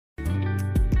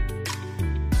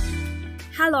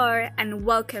Hello and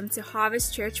welcome to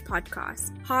Harvest Church Podcast.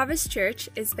 Harvest Church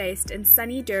is based in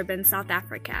sunny Durban, South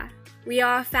Africa. We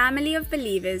are a family of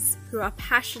believers who are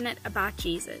passionate about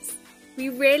Jesus. We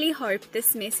really hope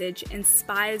this message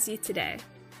inspires you today.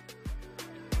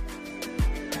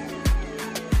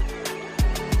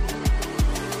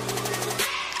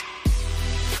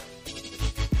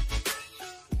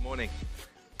 Good morning.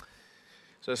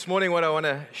 So this morning what I want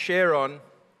to share on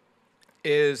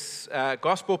is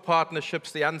gospel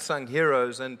partnerships, the unsung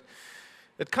heroes. And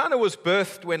it kind of was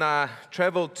birthed when I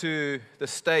traveled to the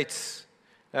States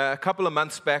a couple of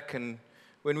months back. And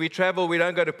when we travel, we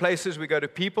don't go to places, we go to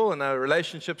people and our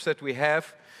relationships that we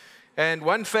have. And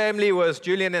one family was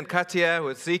Julian and Katia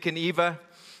with Zeke and Eva.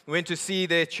 We went to see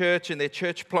their church and their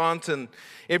church plant and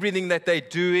everything that they're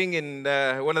doing in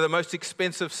one of the most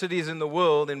expensive cities in the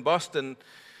world, in Boston,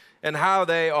 and how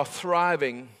they are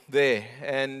thriving there.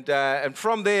 And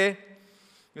from there, it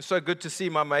was so good to see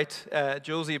my mate,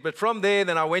 Julesy. But from there,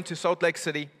 then I went to Salt Lake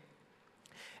City.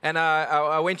 And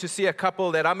I went to see a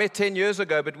couple that I met 10 years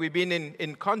ago, but we've been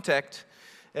in contact.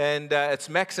 And it's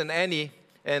Max and Annie,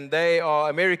 and they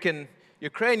are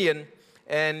American-Ukrainian.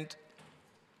 And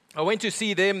I went to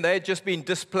see them. They had just been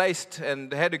displaced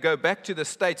and had to go back to the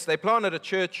States. They planted a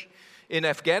church in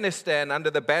Afghanistan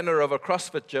under the banner of a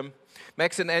CrossFit gym.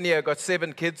 Max and Annie got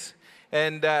 7 kids,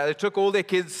 and they took all their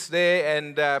kids there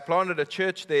and planted a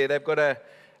church there. They've got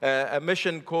a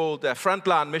mission called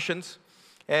Frontline Missions.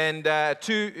 And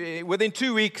within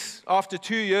 2 weeks, after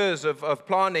 2 years of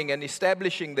planning and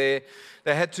establishing there,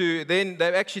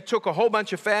 they actually took a whole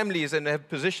bunch of families and have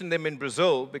positioned them in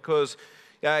Brazil because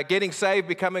getting saved,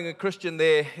 becoming a Christian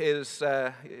there is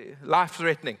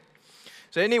life-threatening.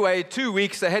 So anyway, 2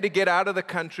 weeks, they had to get out of the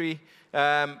country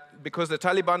because the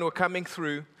Taliban were coming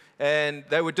through, and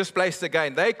they were displaced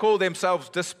again. They call themselves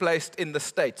displaced in the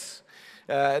States.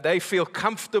 They feel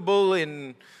comfortable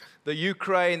in the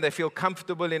Ukraine, they feel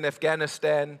comfortable in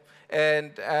Afghanistan,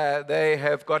 and they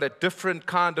have got a different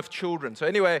kind of children. So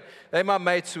anyway, they're my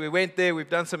mates. We went there. We've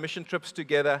done some mission trips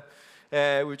together.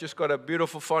 We've just got a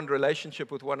beautiful, fond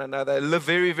relationship with one another. They live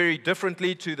very, very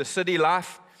differently to the city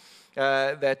life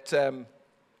that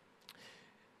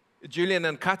Julian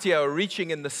and Katia are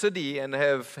reaching in the city and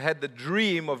have had the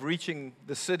dream of reaching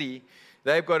the city.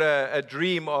 They've got a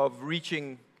dream of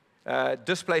reaching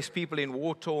displaced people in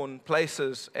war-torn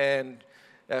places and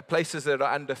places that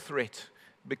are under threat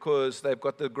because they've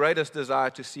got the greatest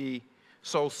desire to see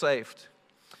souls saved.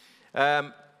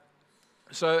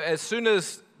 So as soon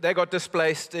as they got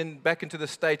displaced back into the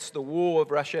States, the war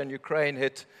of Russia and Ukraine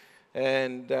hit,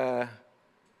 and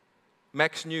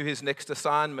Max knew his next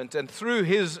assignment, and through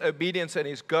his obedience and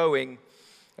his going,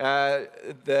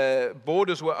 the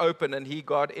borders were open, and he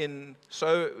got in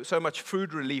so much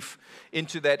food relief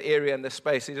into that area and the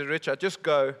space. He said, "Rich, I just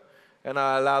go, and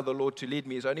I allow the Lord to lead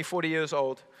me." He's only 40 years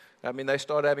old. I mean, they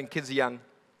started having kids young.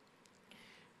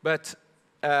 But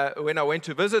when I went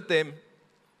to visit them,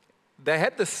 they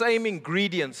had the same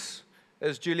ingredients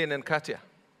as Julian and Katia.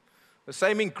 The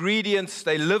same ingredients.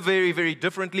 They live very, very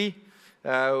differently.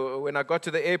 When I got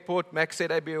to the airport, Max said,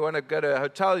 "Hey, you want to go to a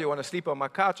hotel? You want to sleep on my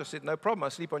couch?" I said, "No problem.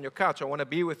 I'll sleep on your couch. I want to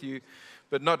be with you."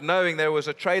 But not knowing there was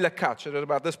a trailer couch. It was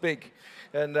about this big.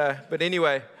 But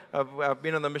anyway, I've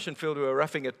been on the mission field. We were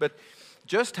roughing it. But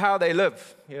just how they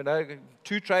live,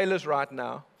 2 trailers right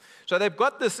now. So they've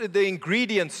got the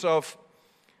ingredients of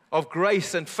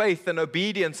grace and faith and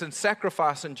obedience and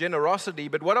sacrifice and generosity.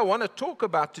 But what I want to talk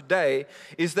about today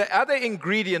is the other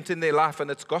ingredient in their life,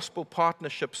 and it's gospel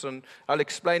partnerships. And I'll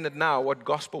explain it now, what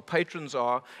gospel patrons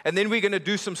are. And then we're going to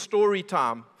do some story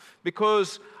time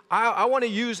because I want to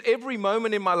use every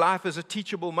moment in my life as a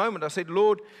teachable moment. I said,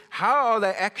 "Lord, how are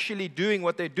they actually doing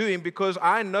what they're doing? Because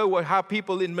I know how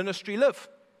people in ministry live."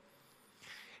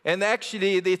 And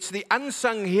actually, it's the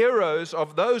unsung heroes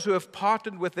of those who have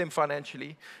partnered with them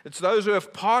financially. It's those who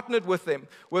have partnered with them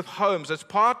with homes. It's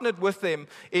partnered with them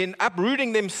in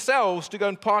uprooting themselves to go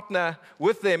and partner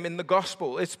with them in the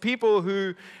gospel. It's people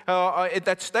who are at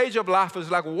that stage of life is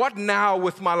like, what now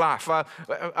with my life?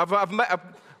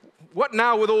 What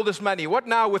now with all this money? What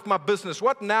now with my business?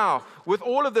 What now with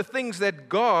all of the things that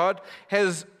God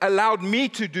has allowed me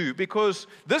to do? Because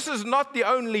this is not the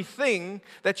only thing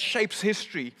that shapes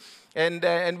history. And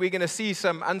we're going to see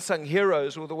some unsung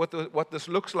heroes with what this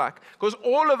looks like. Because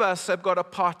all of us have got a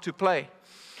part to play.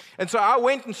 And so I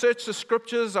went and searched the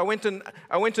scriptures. I went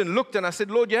and looked, and I said,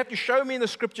 "Lord, you have to show me in the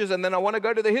scriptures, and then I want to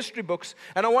go to the history books,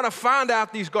 and I want to find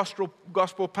out these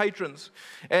gospel patrons."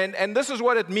 And this is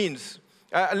what it means.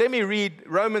 Let me read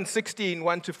Romans 16,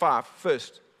 1-5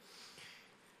 first.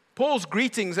 Paul's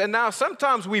greetings, and now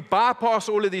sometimes we bypass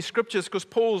all of these scriptures because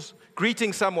Paul's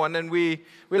greeting someone, and we're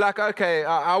like, okay,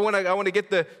 I want to get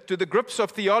to the grips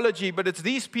of theology, but it's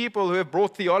these people who have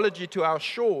brought theology to our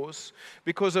shores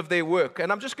because of their work.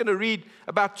 And I'm just going to read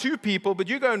about 2 people, but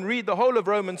you go and read the whole of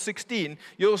Romans 16.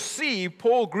 You'll see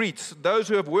Paul greets those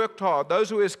who have worked hard, those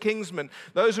who are his kinsmen,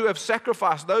 those who have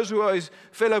sacrificed, those who are his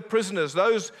fellow prisoners,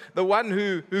 the one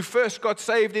who first got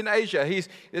saved in Asia.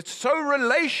 It's so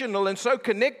relational and so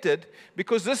connected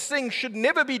because this thing should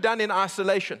never be done in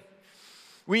isolation.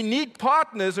 We need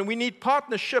partners and we need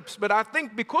partnerships, but I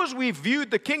think because we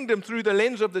viewed the kingdom through the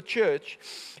lens of the church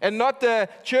and not the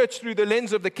church through the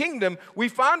lens of the kingdom, we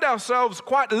found ourselves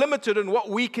quite limited in what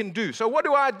we can do. So what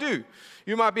do?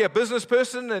 You might be a business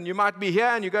person and you might be here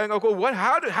and you're going, oh,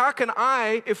 how can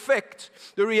I affect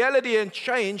the reality and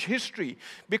change history?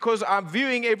 Because I'm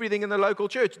viewing everything in the local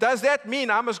church. Does that mean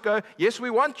I must go, yes,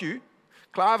 we want you?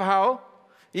 Clive Howell,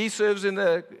 he serves in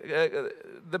the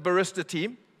barista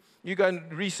team. You go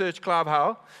and research Clive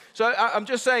Howell. So I'm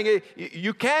just saying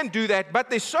you can do that, but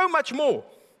there's so much more.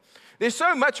 There's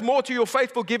so much more to your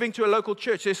faithful giving to a local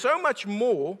church. There's so much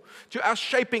more to us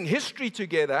shaping history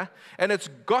together, and it's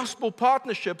gospel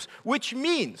partnerships, which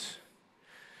means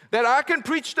that I can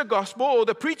preach the gospel, or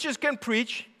the preachers can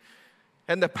preach,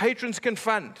 and the patrons can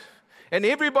fund. And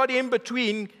everybody in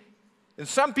between, and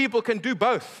some people can do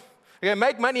both. They can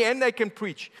make money and they can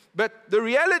preach. But the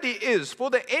reality is, for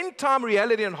the end time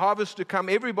reality and harvest to come,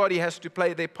 everybody has to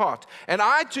play their part. And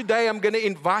today I'm going to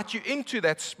invite you into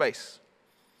that space.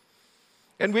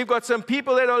 And we've got some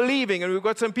people that are leaving, and we've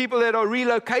got some people that are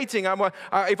relocating.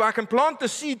 If I can plant the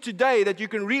seed today that you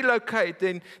can relocate,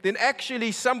 then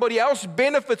actually somebody else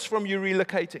benefits from you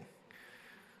relocating.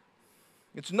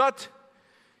 It's not,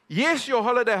 yes, your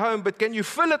holiday home, but can you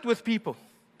fill it with people?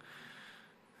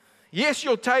 Yes,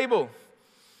 your table,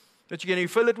 but can you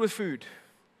fill it with food?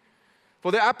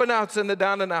 For the up and outs and the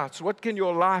down and outs, what can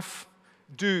your life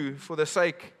do for the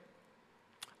sake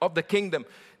of the kingdom?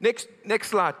 Next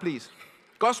slide, please.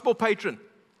 Gospel patron.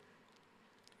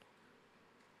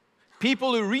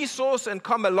 People who resource and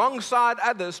come alongside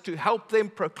others to help them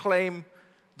proclaim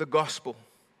the gospel.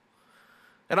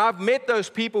 And I've met those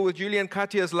people with Julian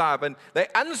Katia's live, and they're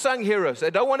unsung heroes.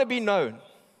 They don't want to be known.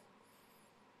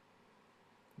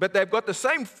 But they've got the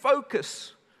same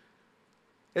focus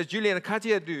as Julian and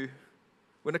Katia do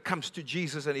when it comes to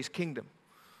Jesus and his kingdom.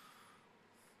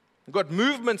 We've got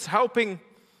movements helping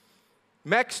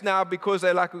Max now because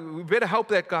they're like, we better help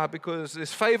that guy because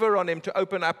there's favor on him to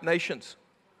open up nations.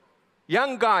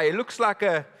 Young guy, he looks like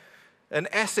an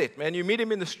asset, man. You meet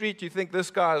him in the street, you think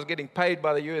this guy is getting paid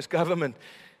by the U.S. government.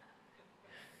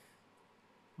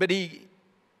 But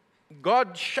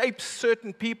God shapes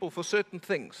certain people for certain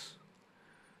things.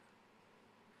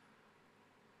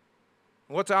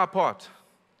 What's our part?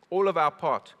 All of our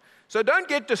part. So don't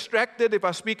get distracted if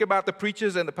I speak about the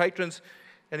preachers and the patrons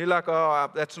and you're like, oh,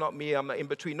 that's not me, I'm in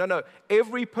between. No.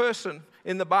 Every person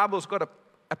in the Bible's got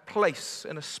a place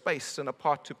and a space and a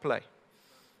part to play.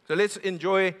 So let's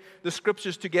enjoy the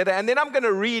scriptures together. And then I'm going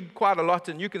to read quite a lot,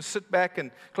 and you can sit back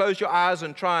and close your eyes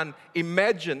and try and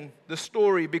imagine the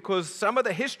story, because some of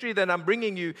the history that I'm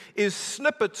bringing you is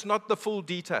snippets, not the full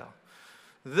detail.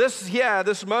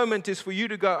 This moment is for you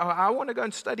to go, I want to go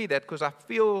and study that because I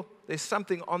feel there's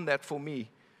something on that for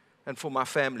me and for my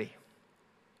family.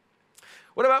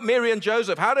 What about Mary and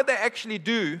Joseph? How did they actually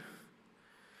do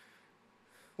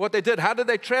what they did? How did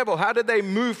they travel? How did they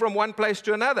move from one place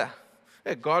to another?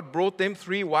 God brought them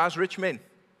 3 wise rich men.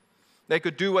 They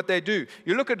could do what they do.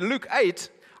 You look at Luke 8,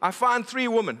 I find 3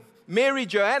 women, Mary,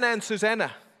 Joanna, and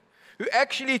Susanna, who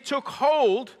actually took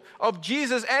hold of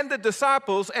Jesus and the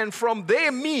disciples, and from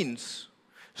their means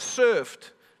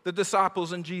served the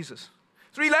disciples and Jesus.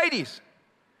 3 ladies.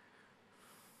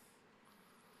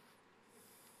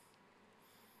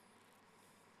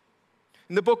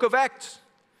 In the book of Acts,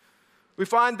 we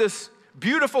find this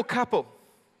beautiful couple.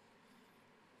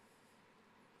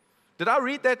 Did I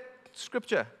read that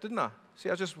scripture? Didn't I? See,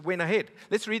 I just went ahead.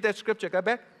 Let's read that scripture. Go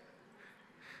back.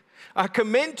 I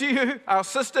commend to you our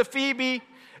sister Phoebe,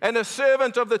 and a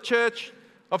servant of the church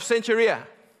of Centuria,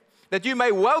 that you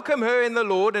may welcome her in the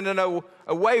Lord and in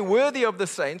a way worthy of the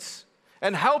saints,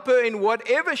 and help her in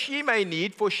whatever she may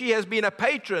need, for she has been a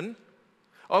patron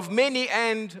of many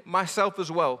and myself as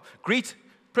well. Greet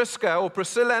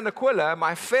Priscilla and Aquila,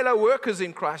 my fellow workers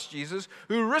in Christ Jesus,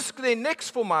 who risked their necks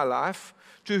for my life,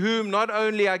 to whom not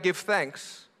only I give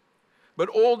thanks, but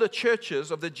all the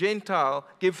churches of the Gentile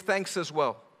give thanks as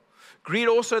well. Greet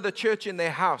also the church in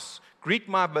their house. Greet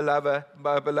my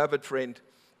beloved friend,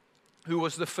 who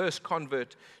was the first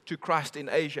convert to Christ in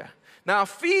Asia. Now,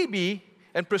 Phoebe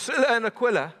and Priscilla and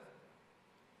Aquila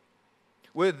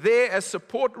were there as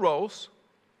support roles,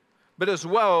 but as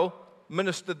well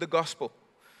ministered the gospel.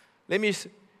 Let me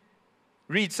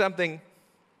read something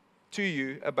to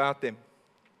you about them.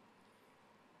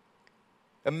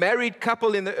 A married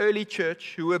couple in the early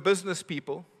church who were business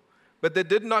people, but that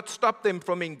did not stop them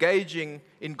from engaging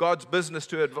in God's business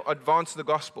to advance the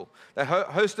gospel. They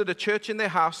hosted a church in their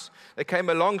house. They came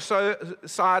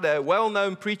alongside a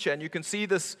well-known preacher, and you can see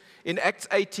this in Acts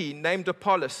 18, named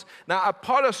Apollos. Now,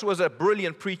 Apollos was a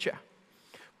brilliant preacher.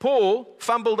 Paul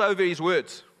fumbled over his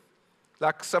words,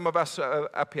 like some of us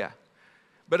up here.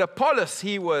 But Apollos,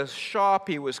 he was sharp,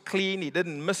 he was clean, he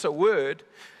didn't miss a word.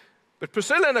 But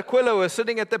Priscilla and Aquila were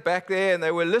sitting at the back there, and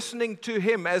they were listening to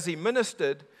him as he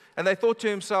ministered, and they thought to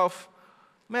himself,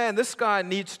 man, this guy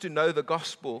needs to know the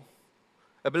gospel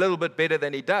a little bit better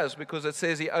than he does, because it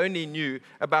says he only knew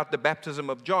about the baptism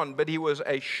of John, but he was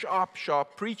a sharp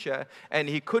preacher, and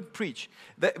he could preach.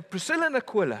 Priscilla and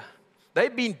Aquila,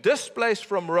 they'd been displaced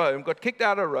from Rome, got kicked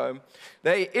out of Rome.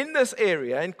 They're in this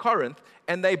area in Corinth,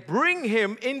 and they bring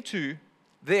him into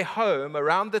their home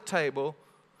around the table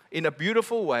in a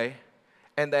beautiful way,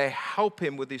 and they help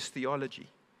him with his theology.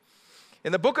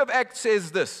 In the book of Acts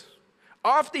says this: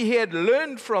 after he had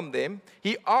learned from them,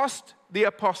 he asked the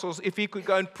apostles if he could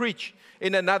go and preach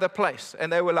in another place.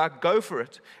 And they were like, go for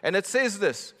it. And it says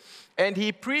this: and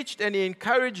he preached and he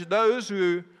encouraged those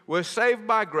who were saved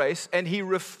by grace, and he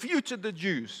refuted the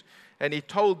Jews, and he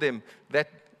told them that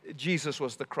Jesus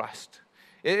was the Christ.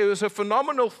 It was a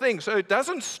phenomenal thing. So it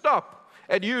doesn't stop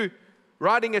at you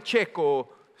writing a check or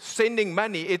sending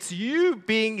money. It's you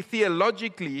being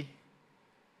theologically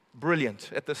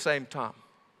brilliant at the same time.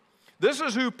 This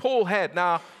is who Paul had.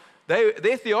 Now,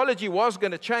 their theology was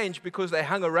going to change because they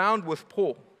hung around with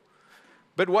Paul.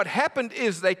 But what happened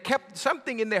is they kept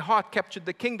something in their heart, captured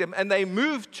the kingdom, and they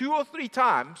moved 2 or 3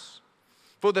 times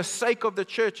for the sake of the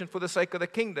church and for the sake of the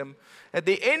kingdom. At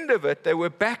the end of it, they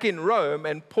were back in Rome,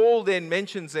 and Paul then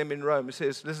mentions them in Rome. He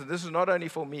says, listen, this is not only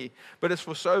for me, but it's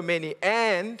for so many.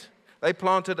 And they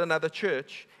planted another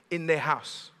church in their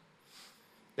house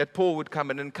that Paul would come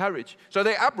and encourage. So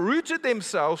they uprooted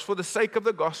themselves for the sake of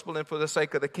the gospel and for the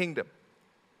sake of the kingdom.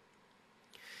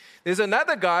 There's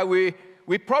another guy we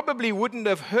probably wouldn't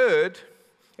have heard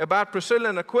about Priscilla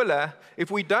and Aquila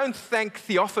if we don't thank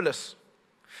Theophilus.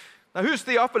 Now, who's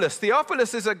Theophilus?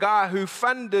 Theophilus is a guy who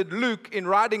funded Luke in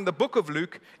writing the book of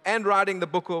Luke and writing the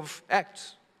book of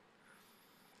Acts.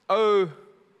 Oh,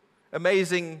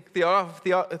 amazing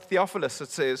Theophilus, it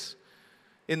says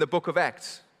in the book of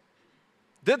Acts.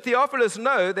 Did Theophilus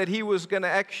know that he was going to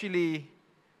actually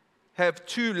have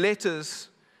 2 letters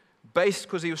based,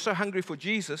 because he was so hungry for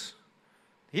Jesus?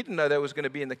 He didn't know that was going to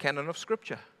be in the canon of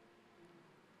Scripture.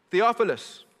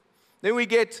 Theophilus. Then we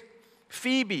get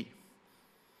Phoebe,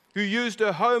 who used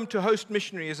her home to host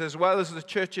missionaries as well as the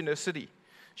church in her city.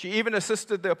 She even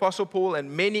assisted the Apostle Paul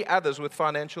and many others with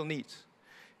financial needs.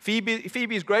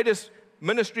 Phoebe's greatest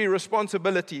ministry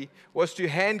responsibility was to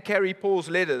hand carry Paul's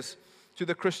letters to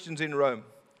the Christians in Rome.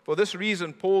 For this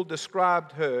reason, Paul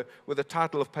described her with the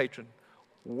title of patron.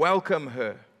 Welcome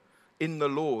her in the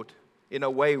Lord in a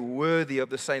way worthy of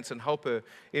the saints, and help her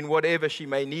in whatever she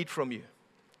may need from you.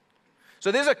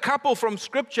 So there's a couple from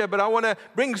Scripture, but I want to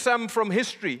bring some from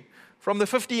history, from the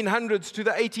 1500s to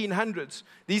the 1800s.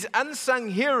 These unsung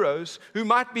heroes who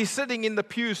might be sitting in the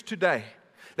pews today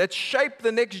that shape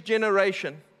the next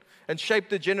generation and shape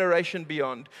the generation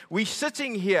beyond. We're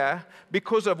sitting here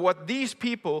because of what these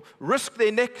people risk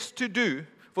their necks to do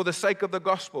for the sake of the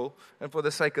gospel and for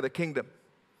the sake of the kingdom.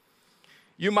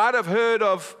 You might have heard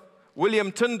of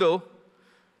William Tyndale,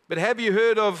 but have you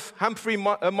heard of Humphrey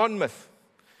Monmouth?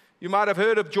 You might have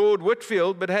heard of George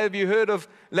Whitefield, but have you heard of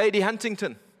Lady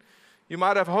Huntington? You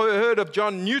might have heard of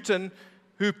John Newton,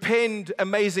 who penned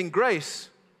Amazing Grace,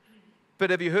 but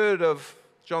have you heard of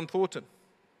John Thornton?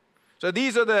 So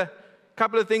these are the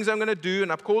couple of things I'm going to do,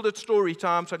 and I've called it story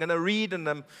time, so I'm going to read, and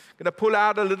I'm going to pull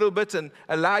out a little bit and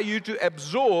allow you to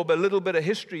absorb a little bit of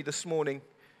history this morning,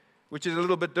 which is a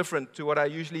little bit different to what I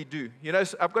usually do. You know,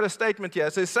 I've got a statement here.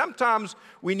 It says, sometimes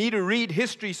we need to read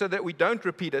history so that we don't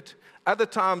repeat it. Other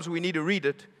times we need to read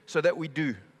it so that we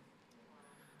do.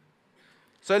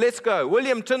 So let's go.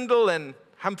 William Tyndale and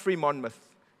Humphrey Monmouth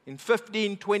in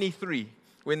 1523,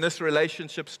 when this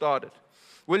relationship started.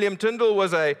 William Tyndale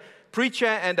was a preacher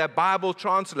and a Bible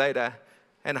translator,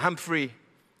 and Humphrey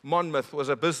Monmouth was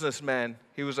a businessman.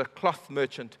 He was a cloth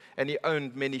merchant, and he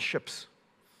owned many ships.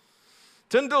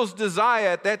 Tyndale's desire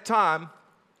at that time,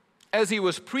 as he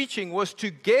was preaching, was to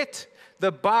get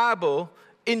the Bible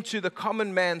into the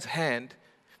common man's hand,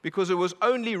 because it was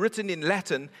only written in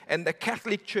Latin, and the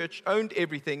Catholic Church owned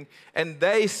everything, and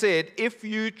they said, if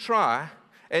you try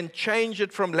and change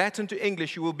it from Latin to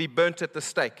English, you will be burnt at the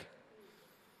stake.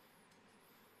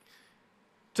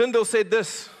 Tyndale said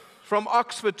this, from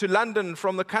Oxford to London,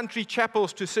 from the country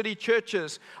chapels to city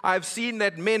churches, I have seen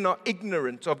that men are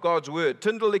ignorant of God's word.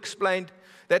 Tyndale explained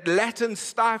that Latin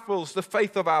stifles the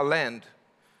faith of our land.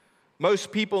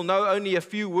 Most people know only a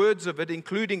few words of it,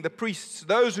 including the priests.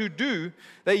 Those who do,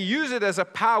 they use it as a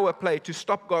power play to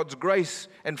stop God's grace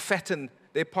and fatten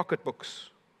their pocketbooks.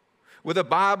 With a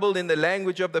Bible in the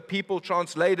language of the people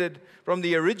translated from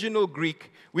the original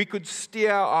Greek, we could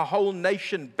steer our whole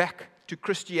nation back to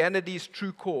Christianity's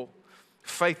true core,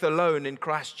 faith alone in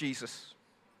Christ Jesus.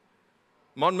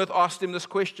 Monmouth asked him this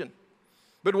question,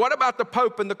 but what about the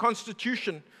Pope and the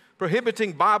Constitution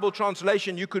prohibiting Bible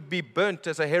translation? You could be burnt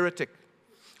as a heretic.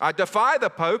 I defy the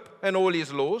Pope and all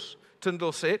his laws,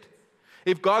 Tyndale said.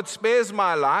 If God spares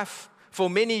my life for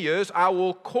many years, I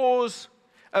will cause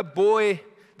a boy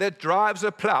that drives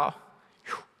a plow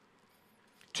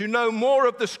to know more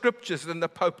of the scriptures than the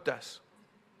Pope does.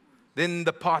 Then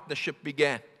the partnership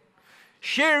began.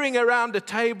 Sharing around a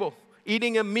table,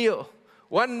 eating a meal,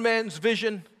 one man's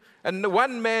vision and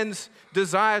one man's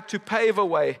desire to pave a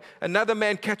way. Another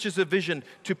man catches a vision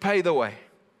to pay the way.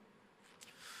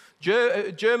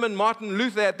 German Martin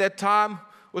Luther at that time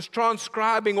was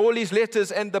transcribing all his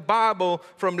letters and the Bible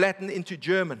from Latin into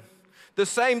German. The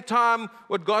same time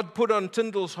what God put on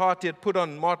Tyndale's heart, he had put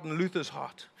on Martin Luther's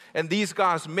heart. And these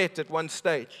guys met at one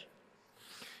stage.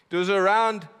 It was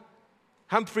around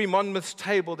Humphrey Monmouth's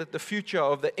table that the future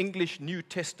of the English New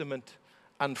Testament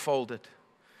unfolded.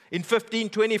 In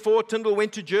 1524, Tyndale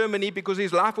went to Germany because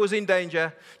his life was in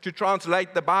danger to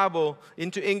translate the Bible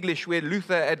into English, where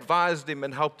Luther advised him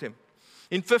and helped him.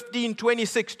 In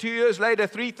 1526, 2 years later,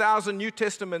 3,000 New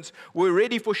Testaments were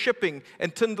ready for shipping,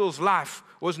 and Tyndale's life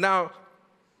was now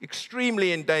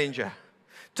extremely in danger.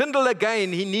 Tyndale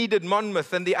again, he needed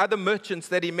Monmouth and the other merchants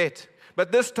that he met.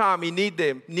 But this time he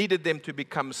needed them to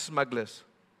become smugglers.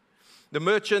 The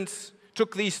merchants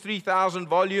took these 3,000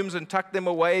 volumes and tucked them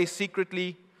away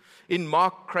secretly in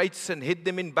marked crates and hid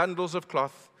them in bundles of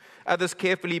cloth. Others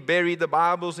carefully buried the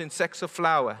Bibles in sacks of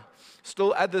flour.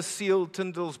 Still others sealed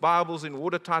Tyndale's Bibles in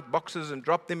watertight boxes and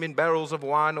dropped them in barrels of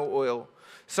wine or oil.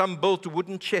 Some built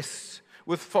wooden chests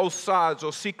with false sides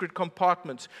or secret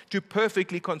compartments to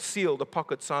perfectly conceal the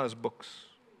pocket-sized books.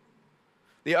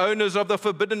 The owners of the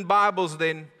forbidden Bibles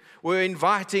then were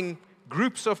inviting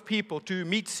groups of people to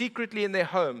meet secretly in their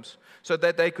homes so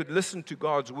that they could listen to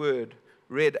God's word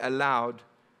read aloud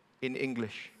in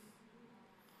English.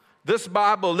 This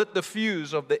Bible lit the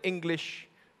fuse of the English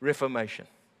Reformation.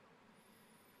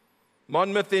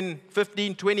 Monmouth in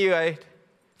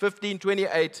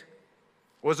 1528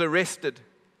 was arrested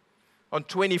on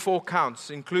 24 counts,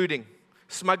 including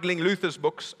smuggling Luther's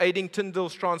books, aiding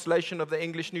Tyndale's translation of the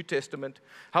English New Testament,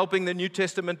 helping the New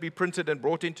Testament be printed and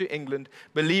brought into England,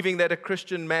 believing that a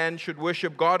Christian man should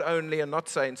worship God only and not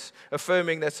saints,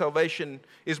 affirming that salvation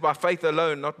is by faith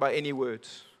alone, not by any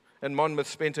words. And Monmouth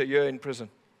spent a year in prison.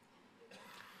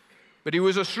 But he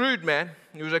was a shrewd man,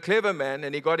 he was a clever man,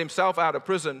 and he got himself out of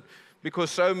prison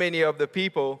because so many of the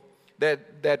people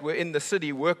that were in the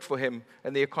city worked for him,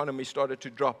 and the economy started to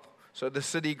drop. So the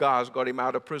city guys got him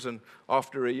out of prison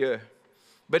after a year.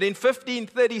 But in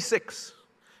 1536,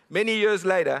 many years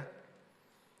later,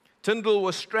 Tyndale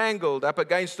was strangled up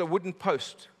against a wooden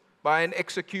post by an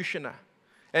executioner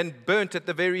and burnt at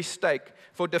the very stake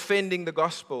for defending the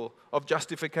gospel of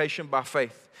justification by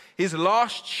faith. His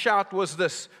last shout was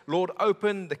this: "Lord,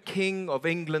 open the King of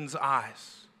England's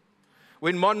eyes."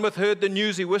 When Monmouth heard the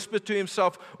news, he whispered to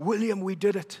himself, "William, we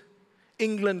did it.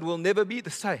 England will never be the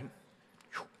same."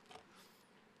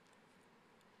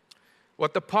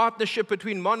 What the partnership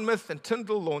between Monmouth and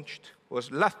Tyndale launched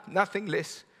was nothing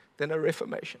less than a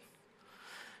reformation.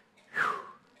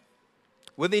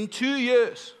 Within 2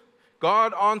 years,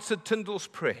 God answered Tyndale's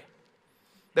prayer.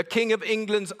 The King of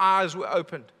England's eyes were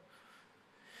opened.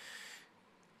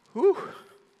 I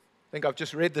think I've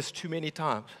just read this too many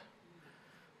times.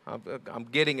 I'm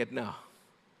getting it now.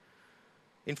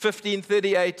 In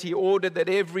 1538, he ordered that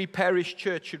every parish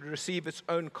church should receive its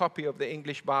own copy of the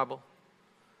English Bible.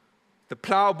 The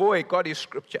plowboy got his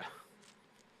scripture.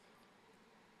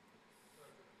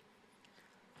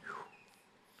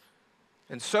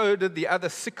 And so did the other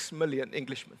 6 million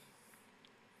Englishmen.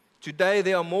 Today,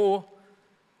 there are more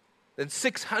than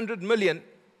 600 million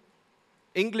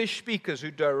English speakers who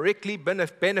directly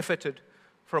benefited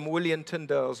from William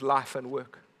Tyndale's life and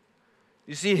work.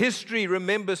 You see, history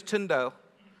remembers Tyndale,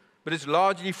 but it's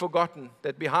largely forgotten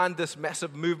that behind this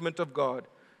massive movement of God,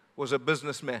 was a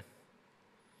businessman.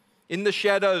 In the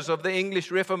shadows of the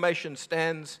English Reformation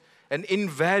stands an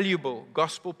invaluable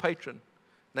gospel patron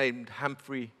named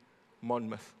Humphrey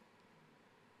Monmouth.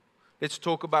 Let's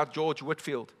talk about George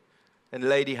Whitefield and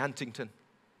Lady Huntington.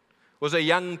 Was a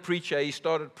young preacher. He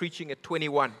started preaching at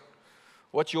 21.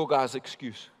 What's your guys'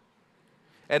 excuse?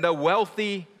 And a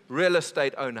wealthy real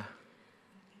estate owner.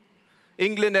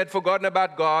 England had forgotten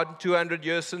about God 200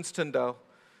 years since Tyndale.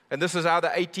 And this is how the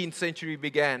 18th century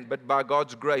began. But by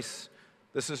God's grace,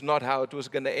 this is not how it was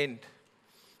going to end.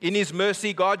 In His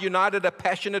mercy, God united a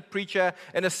passionate preacher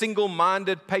and a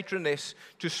single-minded patroness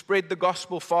to spread the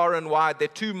gospel far and wide. Their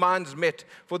two minds met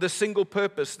for the single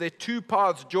purpose. Their two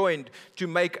paths joined to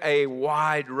make a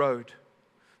wide road.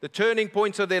 The turning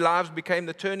points of their lives became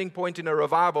the turning point in a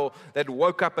revival that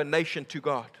woke up a nation to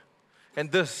God.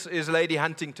 And this is Lady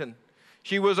Huntington.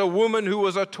 She was a woman who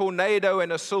was a tornado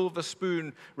and a silver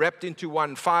spoon wrapped into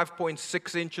one,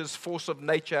 5.6 inches force of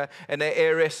nature and an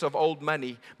heiress of old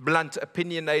money. Blunt,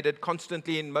 opinionated,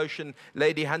 constantly in motion,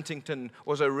 Lady Huntington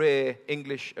was a rare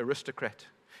English aristocrat.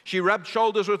 She rubbed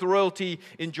shoulders with royalty,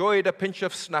 enjoyed a pinch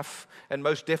of snuff, and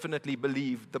most definitely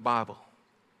believed the Bible.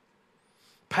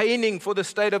 Paining for the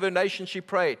state of her nation, she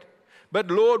prayed. But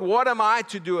Lord, what am I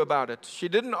to do about it? She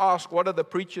didn't ask, what are the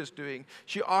preachers doing?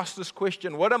 She asked this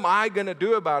question, what am I going to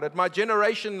do about it? My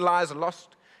generation lies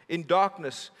lost in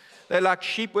darkness. They're like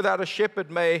sheep without a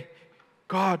shepherd. May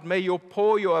you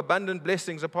pour your abundant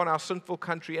blessings upon our sinful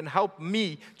country and help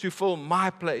me to fill my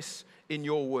place in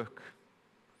your work.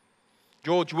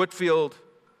 George Whitefield,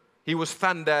 he was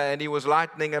thunder and he was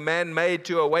lightning, a man made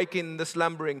to awaken the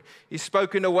slumbering. He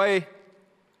spoke in a way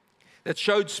that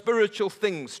showed spiritual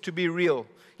things to be real.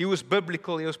 He was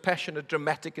biblical, he was passionate,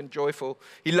 dramatic, and joyful.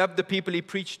 He loved the people he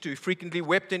preached to, frequently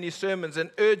wept in his sermons,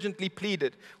 and urgently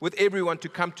pleaded with everyone to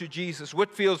come to Jesus.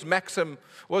 Whitefield's maxim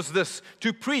was this: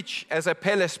 to preach as a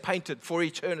palace painted for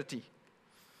eternity.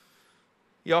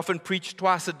 He often preached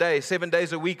twice a day, 7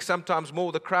 days a week, sometimes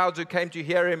more. The crowds who came to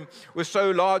hear him were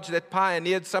so large that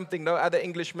pioneered something no other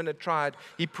Englishman had tried.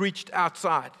 He preached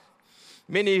outside.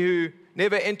 Many who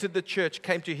never entered the church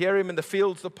came to hear him in the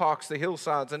fields, the parks, the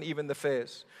hillsides, and even the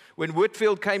fairs. When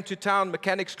Whitefield came to town,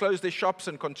 mechanics closed their shops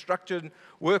and construction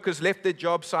workers left their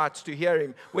job sites to hear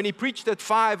him. When he preached at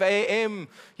 5 a.m.,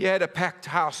 he had a packed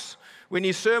house. When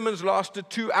his sermons lasted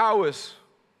 2 hours,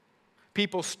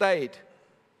 people stayed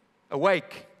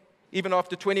awake, even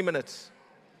after 20 minutes.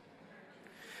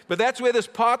 But that's where this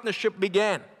partnership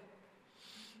began.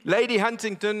 Lady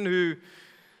Huntington, who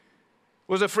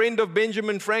was a friend of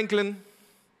Benjamin Franklin,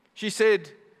 she said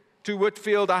to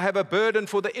Whitefield, I have a burden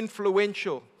for the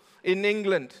influential in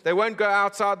England. They won't go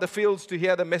outside the fields to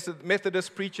hear the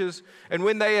Methodist preachers, and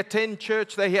when they attend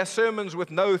church, they hear sermons with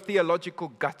no theological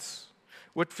guts.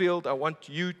 Whitefield, I want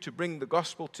you to bring the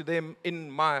gospel to them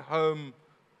in my home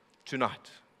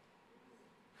tonight.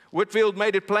 Whitefield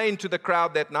made it plain to the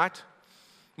crowd that night.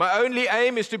 My only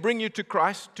aim is to bring you to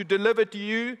Christ, to deliver to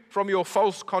you from your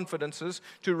false confidences,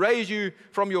 to raise you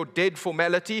from your dead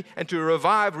formality, and to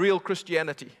revive real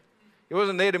Christianity. He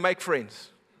wasn't there to make friends.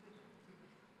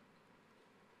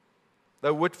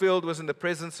 Though Whitefield was in the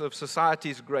presence of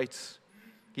society's greats,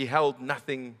 he held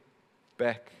nothing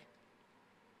back.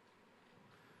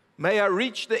 May I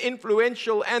reach the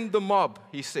influential and the mob,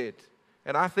 he said.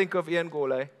 And I think of Ian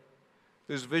Gorley,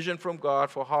 whose vision from God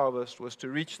for harvest was to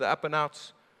reach the up and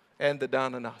outs and the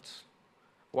down and outs.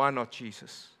 Why not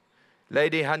Jesus?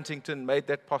 Lady Huntington made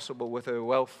that possible with her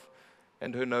wealth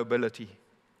and her nobility.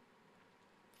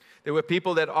 There were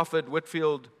people that offered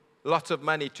Whitefield lots of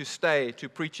money to stay, to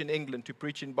preach in England, to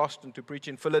preach in Boston, to preach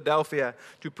in Philadelphia,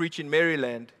 to preach in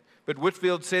Maryland. But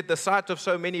Whitefield said, the sight of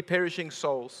so many perishing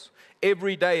souls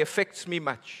every day affects me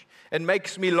much and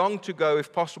makes me long to go,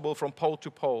 if possible, from pole to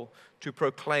pole to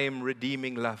proclaim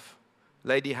redeeming love.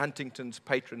 Lady Huntington's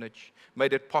patronage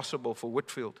made it possible for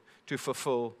Whitefield to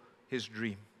fulfill his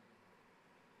dream.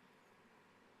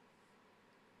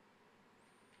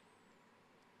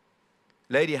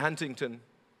 Lady Huntington,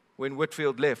 when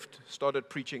Whitefield left, started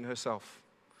preaching herself.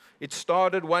 It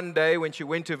started one day when she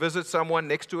went to visit someone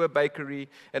next to a bakery,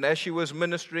 and as she was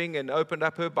ministering and opened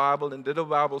up her Bible and did a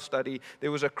Bible study,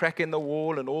 there was a crack in the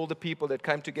wall, and all the people that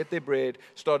came to get their bread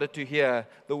started to hear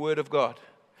the Word of God.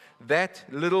 That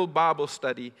little Bible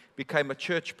study became a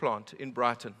church plant in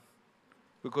Brighton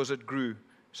because it grew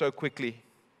so quickly.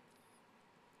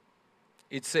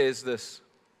 It says this: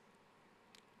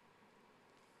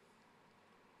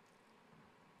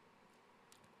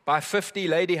 by 50,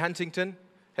 Lady Huntington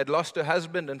had lost her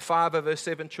husband and 5 of her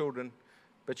 7 children,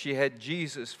 but she had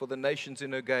Jesus for the nations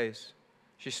in her gaze.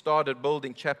 She started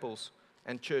building chapels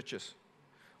and churches.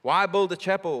 Why build a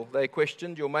chapel, they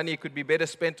questioned. Your money could be better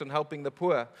spent on helping the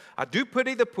poor. I do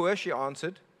pity the poor, she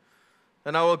answered,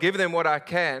 and I will give them what I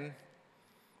can.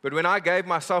 But when I gave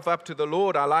myself up to the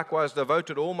Lord, I likewise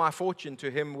devoted all my fortune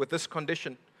to him with this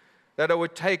condition, that I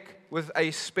would take with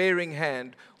a sparing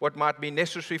hand what might be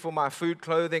necessary for my food,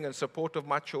 clothing, and support of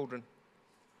my children.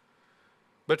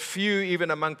 But few,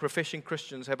 even among professing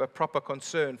Christians, have a proper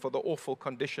concern for the awful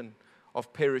condition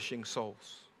of perishing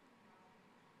souls.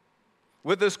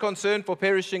 With this concern for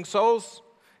perishing souls,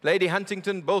 Lady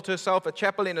Huntington built herself a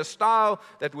chapel in a style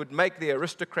that would make the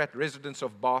aristocrat residents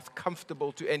of Bath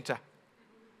comfortable to enter.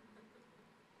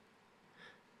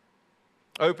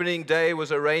 Opening day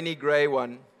was a rainy grey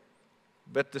one,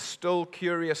 but the still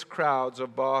curious crowds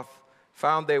of Bath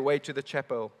found their way to the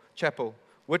chapel.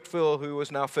 Whitfield, who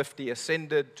was now 50,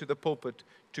 ascended to the pulpit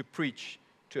to preach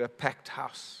to a packed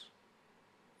house.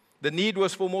 The need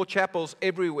was for more chapels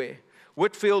everywhere.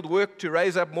 Whitfield worked to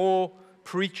raise up more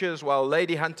preachers while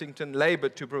Lady Huntington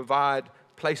labored to provide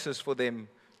places for them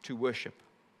to worship.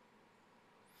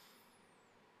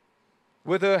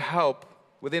 With her help,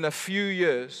 within a few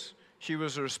years, she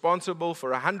was responsible for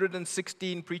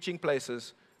 116 preaching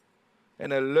places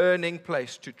and a learning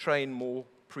place to train more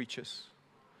preachers.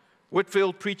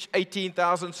 Whitfield preached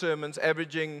 18,000 sermons,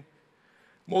 averaging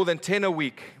more than 10 a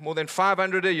week, more than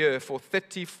 500 a year for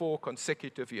 34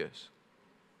 consecutive years.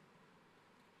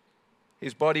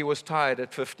 His body was tired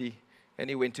at 50, and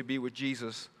he went to be with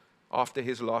Jesus after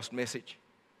his last message.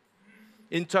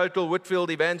 In total, Whitfield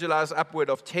evangelized upward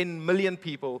of 10 million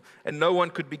people, and no one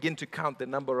could begin to count the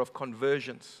number of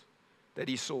conversions that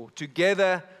he saw.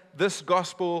 Together, this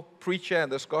gospel preacher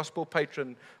and this gospel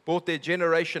patron brought their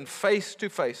generation face to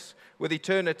face with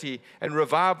eternity and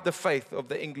revived the faith of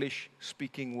the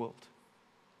English-speaking world.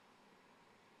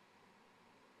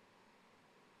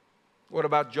 What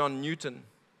about John Newton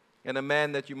and a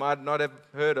man that you might not have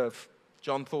heard of,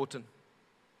 John Thornton?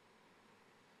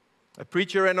 A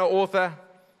preacher and an author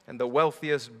and the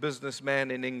wealthiest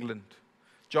businessman in England.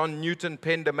 John Newton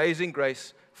penned Amazing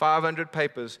Grace, 500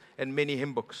 papers, and many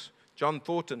hymn books. John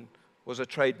Thornton was a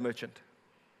trade merchant.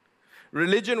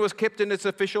 Religion was kept in its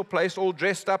official place, all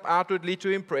dressed up outwardly to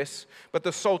impress, but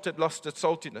the salt had lost its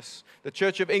saltiness. The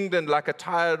Church of England, like a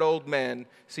tired old man,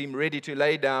 seemed ready to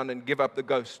lay down and give up the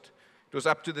ghost. It was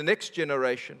up to the next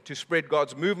generation to spread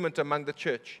God's movement among the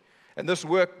church. And this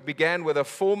work began with a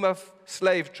former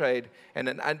slave trade and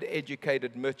an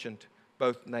uneducated merchant,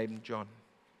 both named John.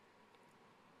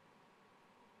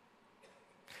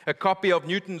 A copy of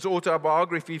Newton's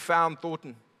autobiography found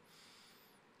Thornton.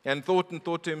 And Thornton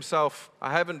thought to himself,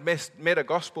 I haven't met a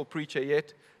gospel preacher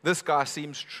yet. This guy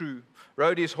seems true.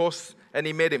 Rode his horse and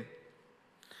he met him.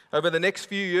 Over the next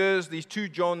few years, these two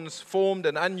Johns formed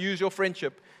an unusual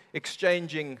friendship,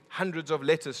 exchanging hundreds of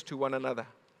letters to one another.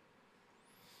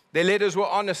 Their letters were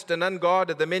honest and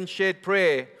unguarded. The men shared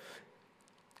prayer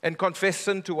and confessed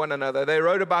sin to one another. They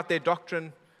wrote about their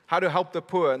doctrine, how to help the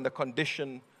poor, and the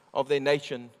condition of their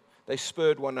nation. They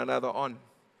spurred one another on.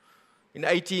 In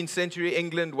 18th century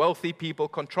England, wealthy people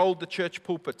controlled the church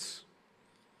pulpits,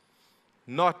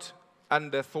 not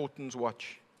under Thornton's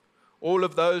watch. All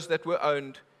of those that were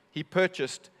owned, he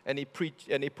purchased and he preached,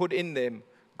 and he put in them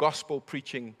gospel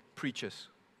preaching preachers.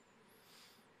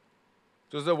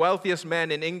 He was the wealthiest man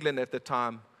in England at the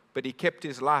time, but he kept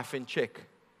his life in check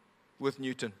with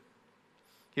Newton.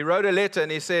 He wrote a letter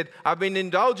and he said, I've been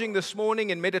indulging this morning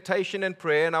in meditation and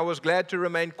prayer, and I was glad to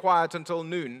remain quiet until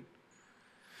noon,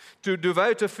 to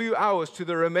devote a few hours to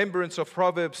the remembrance of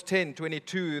Proverbs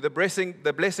 10:22,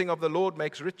 the blessing of the Lord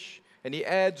makes rich, and he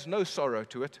adds no sorrow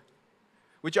to it,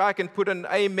 which I can put an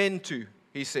amen to,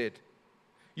 he said.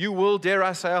 You will, dare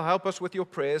I say, help us with your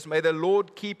prayers. May the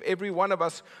Lord keep every one of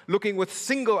us looking with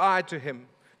single eye to him,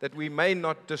 that we may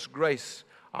not disgrace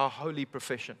our holy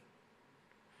profession.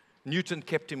 Newton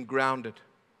kept him grounded.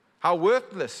 How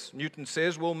worthless, Newton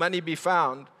says, will money be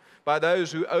found by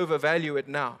those who overvalue it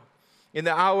now. In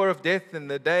the hour of death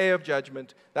and the day of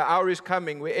judgment, the hour is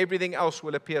coming where everything else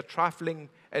will appear trifling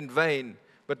and vain,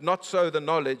 but not so the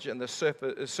knowledge and the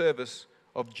service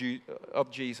of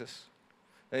Jesus.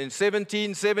 And in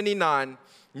 1779,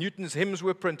 Newton's hymns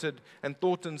were printed, and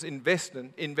Thornton's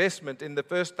investment in the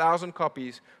first 1,000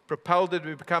 copies propelled it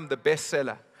to become the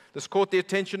bestseller. This caught the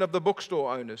attention of the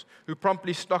bookstore owners, who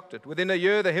promptly stocked it. Within a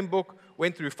year, the hymn book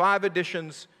went through 5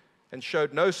 editions and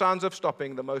showed no signs of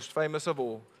stopping, the most famous of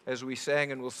all, as we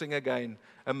sang and will sing again,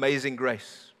 Amazing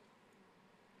Grace.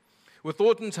 With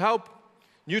Thornton's help,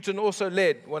 Newton also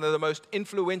led one of the most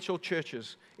influential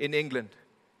churches in England.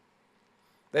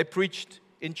 They preached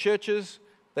in churches,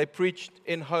 they preached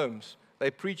in homes, they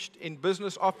preached in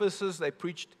business offices, they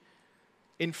preached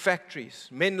in factories.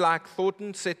 Men like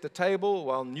Thornton set the table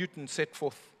while Newton set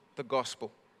forth the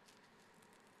gospel.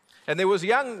 And there was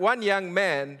one young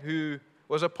man who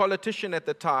was a politician at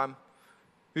the time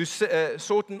who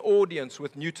sought an audience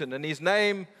with Newton, and his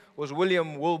name was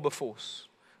William Wilberforce.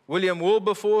 William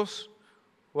Wilberforce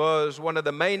was one of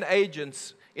the main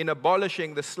agents in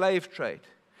abolishing the slave trade.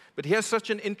 But here's such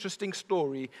an interesting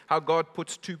story how God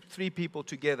puts three people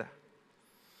together.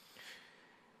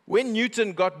 When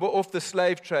Newton got off the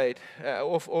slave trade,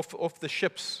 off the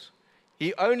ships,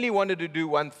 he only wanted to do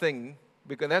one thing,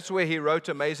 because that's where he wrote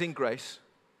Amazing Grace,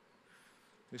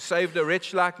 who saved a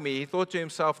wretch like me. He thought to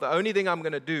himself, the only thing I'm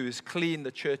going to do is clean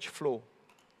the church floor.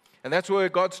 And that's where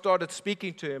God started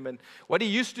speaking to him. And what he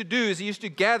used to do is he used to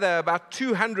gather about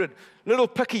 200 little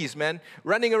pickies, man,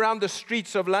 running around the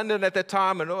streets of London at that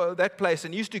time and all that place.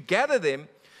 And he used to gather them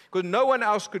because no one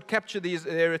else could capture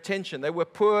their attention. They were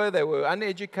poor, they were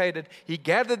uneducated. He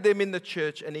gathered them in the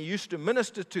church and he used to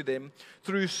minister to them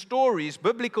through stories,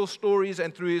 biblical stories,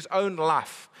 and through his own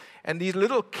life. And these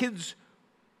little kids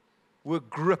were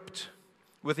gripped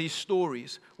with his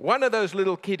stories. One of those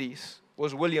little kiddies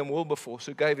was William Wilberforce,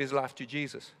 who gave his life to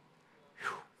Jesus.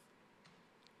 Whew.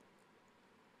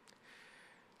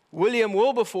 William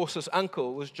Wilberforce's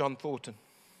uncle was John Thornton.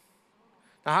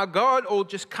 Now, how God all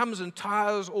just comes and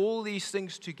ties all these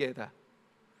things together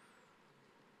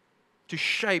to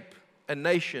shape a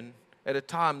nation at a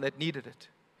time that needed it.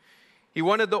 He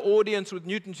wanted the audience with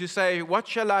Newton to say, what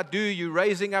shall I do? You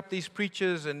raising up these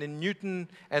preachers. And then Newton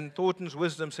and Thornton's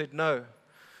wisdom said, no.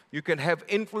 You can have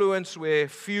influence where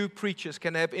few preachers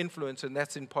can have influence, and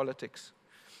that's in politics.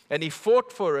 And he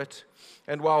fought for it.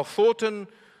 And while Thornton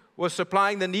was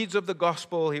supplying the needs of the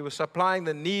gospel, he was supplying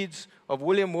the needs of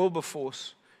William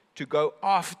Wilberforce to go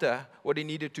after what he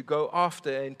needed to go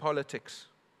after in politics.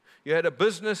 You had a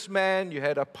businessman, you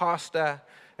had a pastor,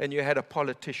 and you had a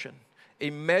politician.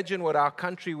 Imagine what our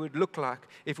country would look like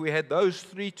if we had those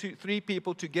three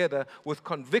people together with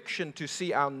conviction to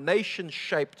see our nation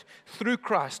shaped through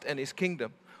Christ and His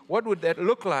kingdom. What would that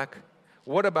look like?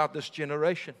 What about this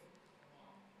generation?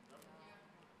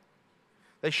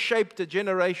 They shaped a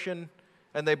generation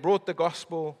and they brought the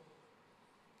gospel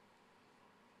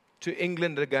to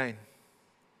England again.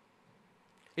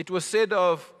 It was said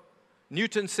of,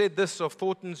 Newton said this of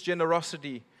Thornton's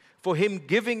generosity, for him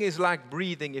giving is like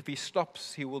breathing. If he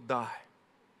stops, he will die.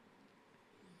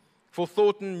 For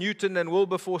Thornton, Newton, and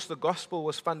Wilberforce, the gospel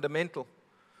was fundamental.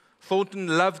 Thornton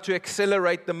loved to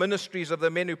accelerate the ministries of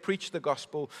the men who preached the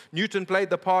gospel. Newton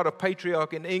played the part of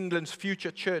patriarch in England's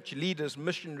future church leaders,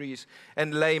 missionaries,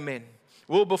 and laymen.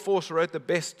 Wilberforce wrote the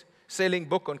best-selling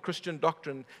book on Christian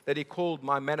doctrine that he called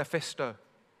My Manifesto,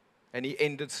 and he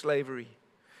ended slavery.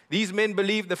 These men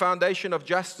believed the foundation of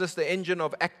justice, the engine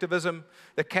of activism,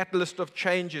 the catalyst of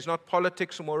change is not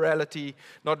politics or morality,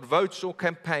 not votes or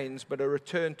campaigns, but a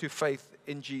return to faith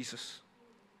in Jesus.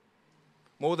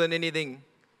 More than anything,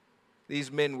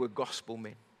 these men were gospel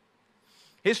men.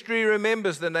 History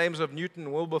remembers the names of Newton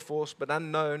and Wilberforce, but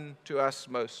unknown to us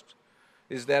most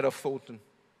is that of Thornton.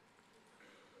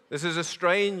 This is a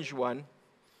strange one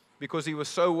because he was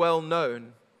so well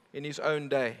known in his own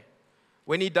day.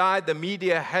 When he died, the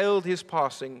media hailed his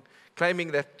passing,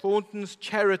 claiming that Thornton's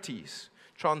charities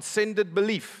transcended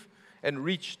belief and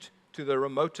reached to the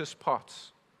remotest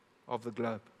parts of the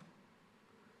globe.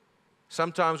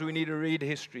 Sometimes we need to read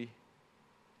history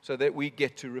so that we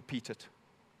get to repeat it.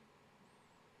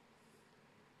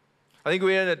 I think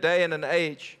we're in a day and an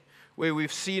age where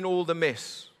we've seen all the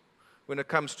mess when it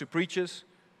comes to preachers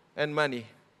and money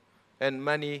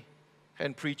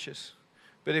and preachers.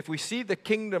 But if we see the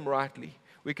kingdom rightly,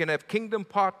 we can have kingdom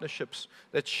partnerships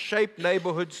that shape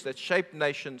neighborhoods, that shape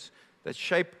nations, that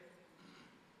shape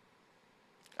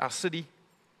our city,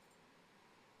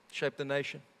 shape the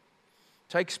nation.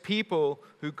 It takes people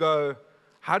who go,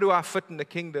 how do I fit in the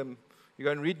kingdom? You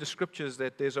go and read the scriptures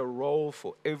that there's a role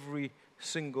for every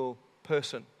single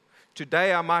person.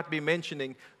 Today I might be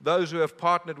mentioning those who have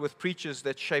partnered with preachers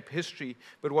that shape history,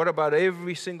 but what about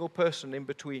every single person in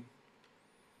between?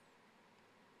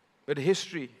 But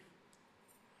history,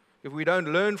 if we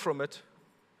don't learn from it,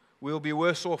 we'll be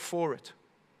worse off for it.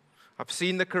 I've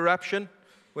seen the corruption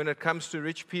when it comes to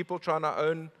rich people trying to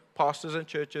own pastors and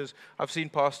churches. I've seen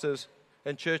pastors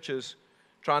and churches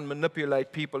try and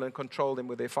manipulate people and control them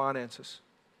with their finances.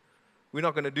 We're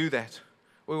not going to do that.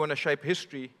 We want to shape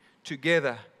history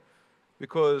together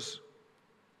because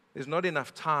there's not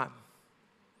enough time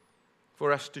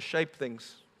for us to shape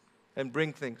things and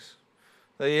bring things.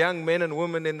 The young men and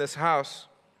women in this house,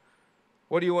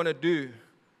 what do you want to do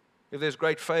if there's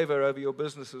great favor over your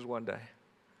businesses one day?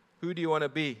 Who do you want to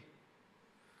be?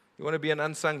 You want to be an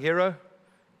unsung hero?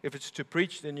 If it's to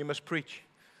preach, then you must preach.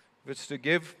 If it's to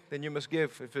give, then you must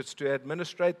give. If it's to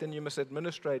administrate, then you must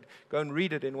administrate. Go and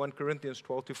read it in 1 Corinthians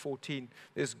 12 to 14.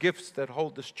 There's gifts that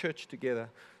hold this church together,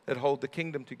 that hold the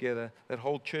kingdom together, that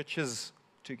hold churches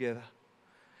together.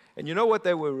 And you know what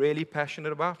they were really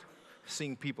passionate about?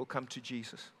 Seeing people come to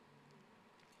Jesus.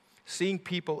 Seeing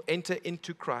people enter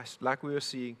into Christ like we were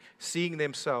seeing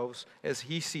themselves as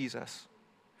He sees us,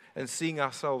 and seeing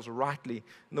ourselves rightly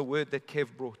in the word that Kev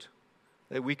brought,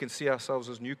 that we can see ourselves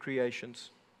as new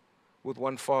creations with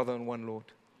one Father and one Lord.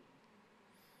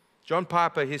 John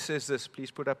Piper, he says this. Please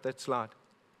put up that slide.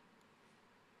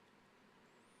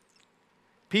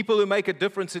 People who make a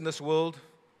difference in this world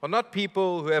are not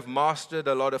people who have mastered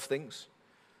a lot of things.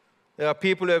 There are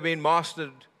people who have been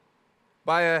mastered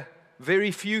by a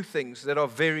very few things that are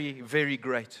very, very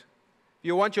great. If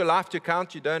you want your life to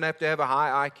count, you don't have to have a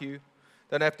high IQ,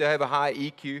 don't have to have a high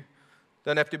EQ,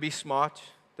 don't have to be smart,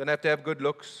 don't have to have good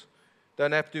looks,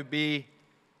 don't have to be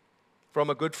from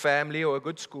a good family or a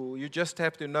good school. You just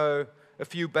have to know a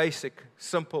few basic,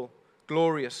 simple,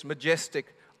 glorious,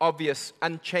 majestic, obvious,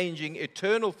 unchanging,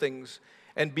 eternal things,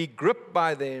 and be gripped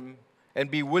by them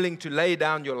and be willing to lay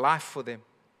down your life for them.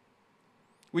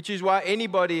 Which is why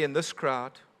anybody in this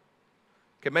crowd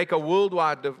can make a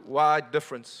worldwide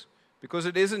difference, because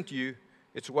it isn't you,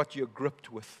 it's what you're gripped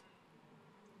with.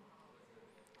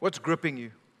 What's gripping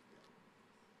you?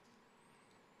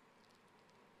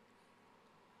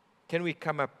 Can we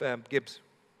come up, Gibbs?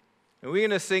 And we're going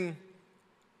to sing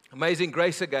Amazing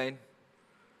Grace again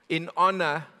in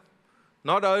honor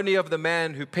not only of the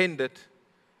man who penned it,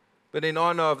 but in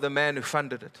honor of the man who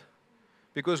funded it.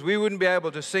 Because we wouldn't be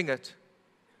able to sing it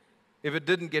if it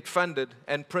didn't get funded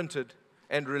and printed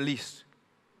and released.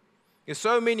 There's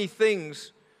so many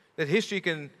things that history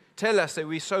can tell us that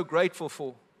we're so grateful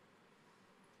for.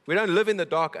 We don't live in the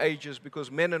dark ages because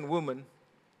men and women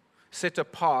set a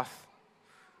path,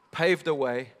 paved a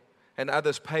way, and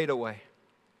others paid a way.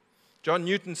 John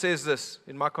Newton says this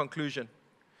in my conclusion: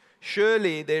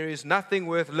 surely there is nothing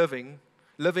worth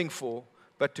living for,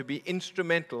 but to be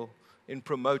instrumental in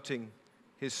promoting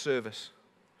His service.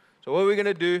 So what we're going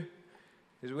to do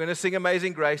is we're going to sing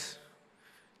Amazing Grace.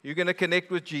 You're going to connect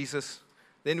with Jesus.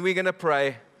 Then we're going to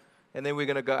pray. And then we're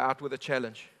going to go out with a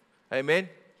challenge. Amen?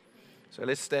 So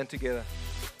let's stand together.